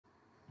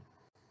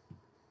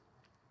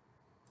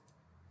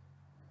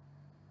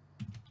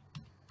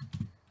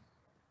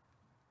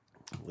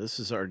This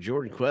is our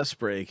Jordan Quest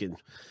break, and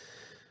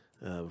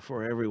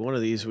before every one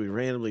of these, we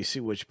randomly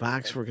see which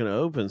box we're going to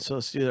open. So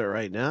let's do that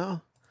right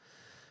now.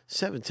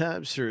 7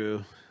 times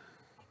through.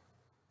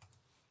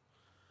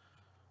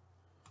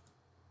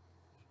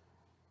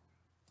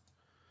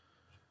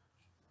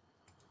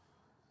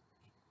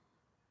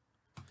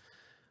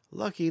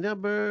 Lucky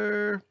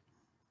number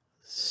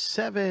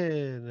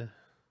 7.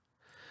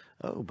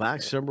 Oh,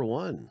 box number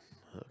 1.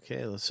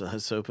 Okay,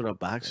 let's open up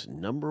box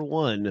number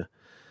 1.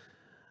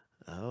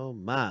 Oh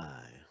my.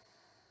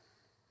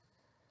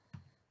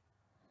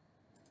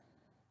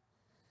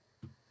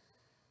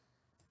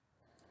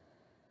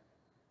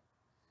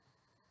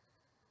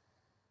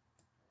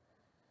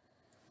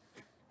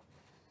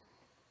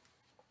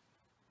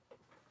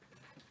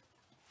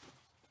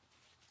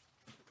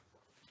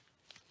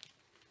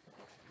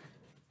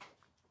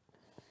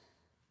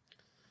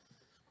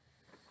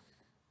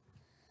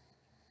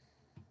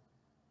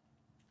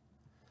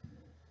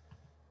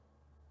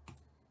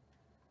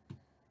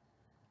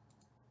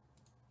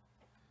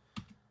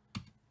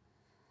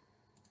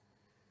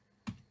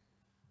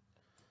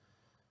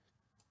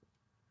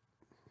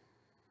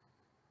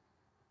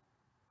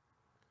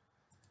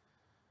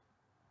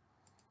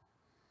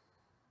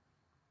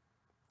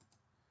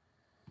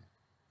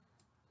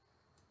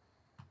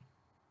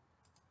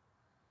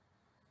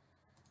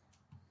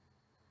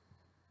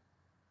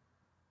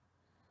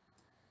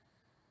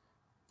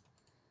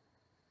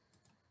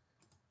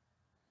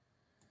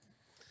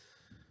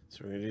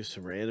 So we're going to do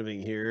some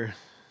randoming here.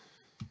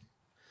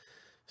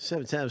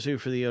 7 times through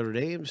for the owner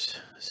names.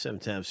 7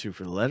 times through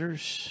for the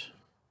letters.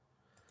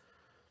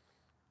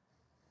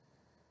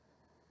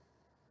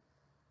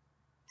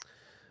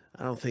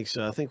 I don't think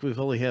so. I think we've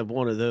only had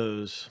one of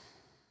those.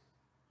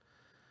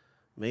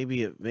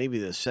 Maybe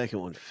the second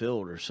one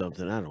filled or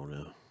something. I don't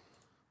know.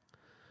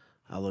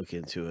 I'll look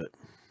into it.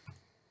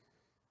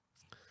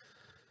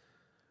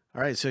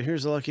 All right, so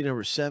here's the lucky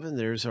number 7.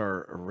 There's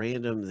our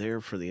random there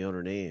for the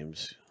owner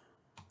names.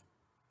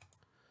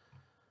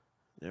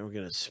 Now we're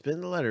going to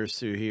spin the letters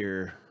through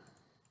here.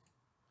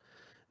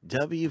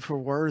 W for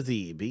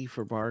Worthy, B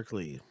for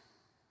Barkley.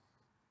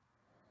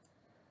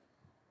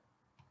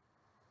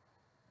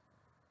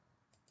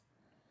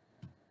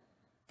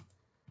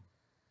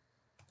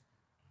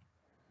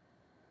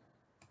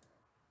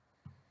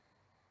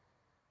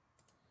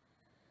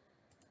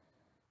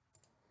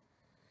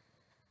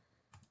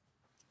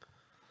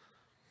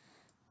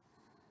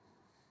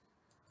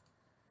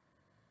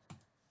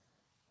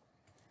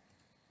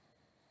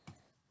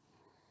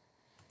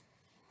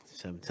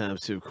 Seven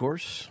times through, of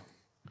course.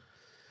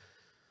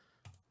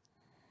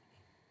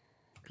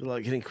 Good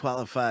luck getting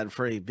qualified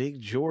for a big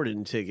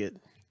Jordan ticket.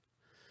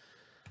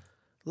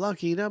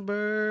 Lucky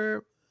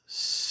number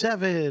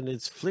 7.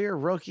 It's Fleer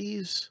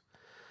rookies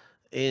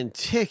and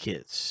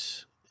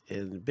tickets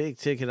and big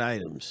ticket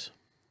items.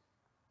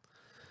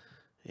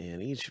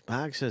 And each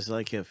box has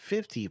like a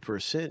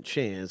 50%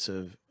 chance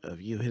of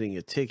you hitting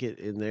a ticket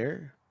in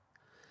there.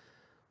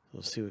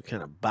 We'll see what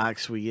kind of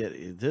box we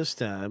get this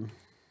time.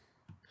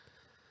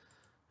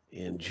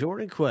 In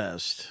Jordan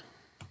Quest,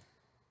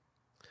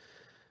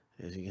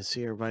 as you can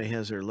see, everybody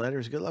has their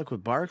letters. Good luck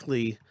with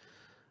Barkley,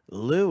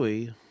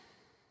 Louis,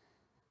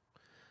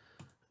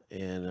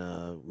 and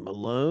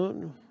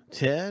Malone,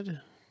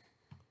 Ted,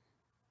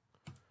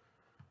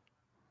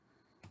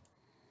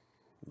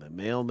 the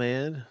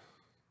mailman,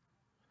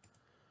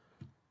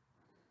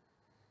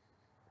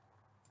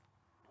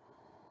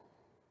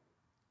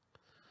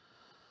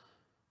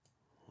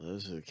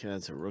 those are the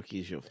kinds of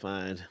rookies you'll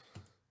find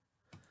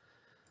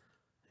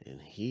in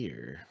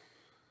here.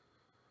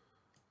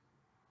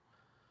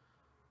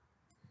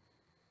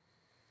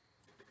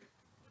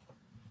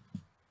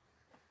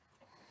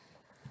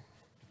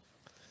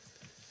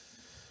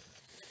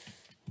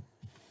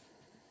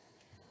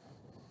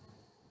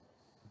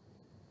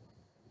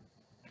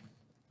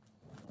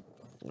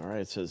 All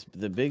right, so it's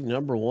the big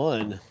number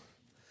 1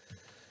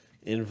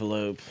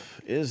 envelope.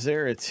 Is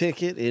there a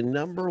ticket in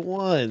number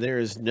 1? There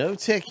is no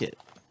ticket.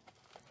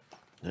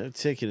 No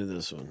ticket in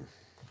this one.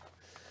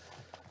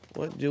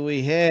 What do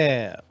we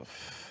have?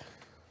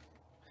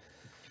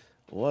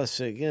 What's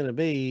it going to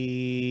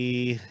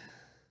be?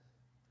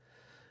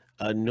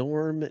 A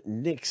Norm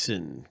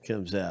Nixon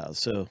comes out.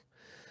 So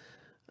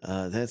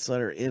that's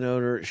letter N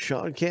owner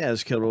Sean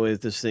Kaz coming away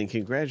with this thing.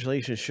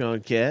 Congratulations, Sean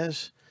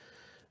Kaz.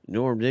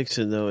 Norm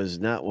Nixon, though, is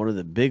not one of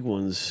the big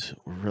ones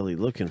we're really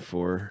looking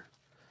for.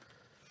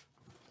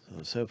 So I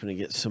was hoping to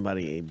get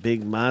somebody a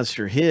big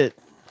monster hit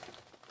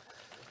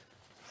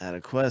out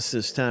of Quest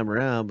this time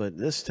around, but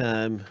this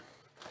time,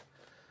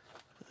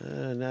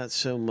 not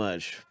so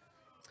much.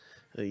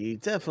 You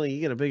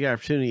get a big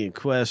opportunity in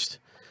Quest,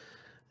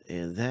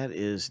 and that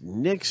is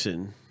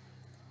Nixon.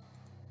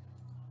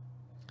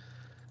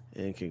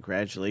 And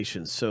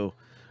congratulations. So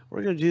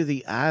we're going to do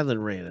the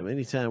Island random.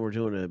 Anytime we're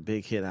doing a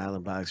big hit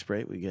Island box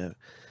break, we got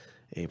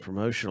a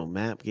promotional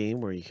map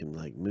game where you can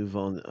like move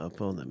on up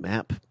on the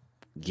map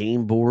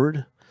game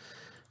board.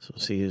 So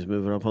we'll see who's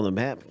moving up on the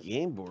map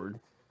game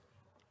board.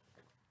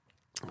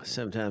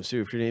 7 times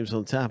through if your name's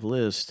on the top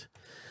list.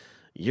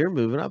 You're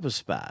moving up a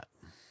spot.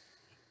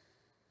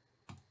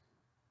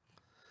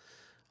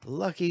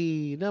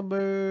 Lucky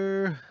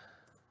number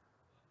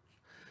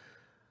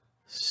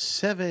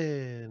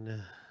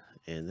 7.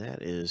 And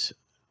that is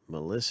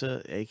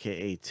Melissa,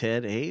 a.k.a.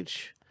 Ted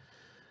H.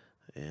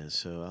 And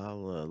so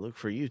I'll look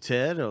for you,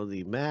 Ted, on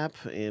the map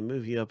and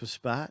move you up a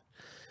spot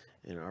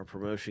in our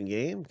promotion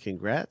game.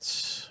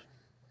 Congrats.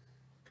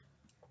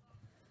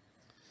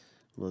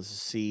 Let's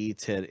see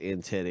Ted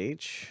and Ted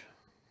H.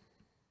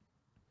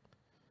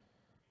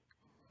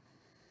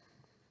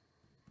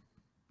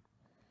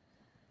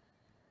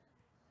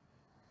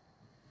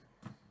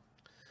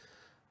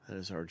 That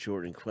is our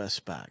Jordan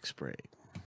Quest box break.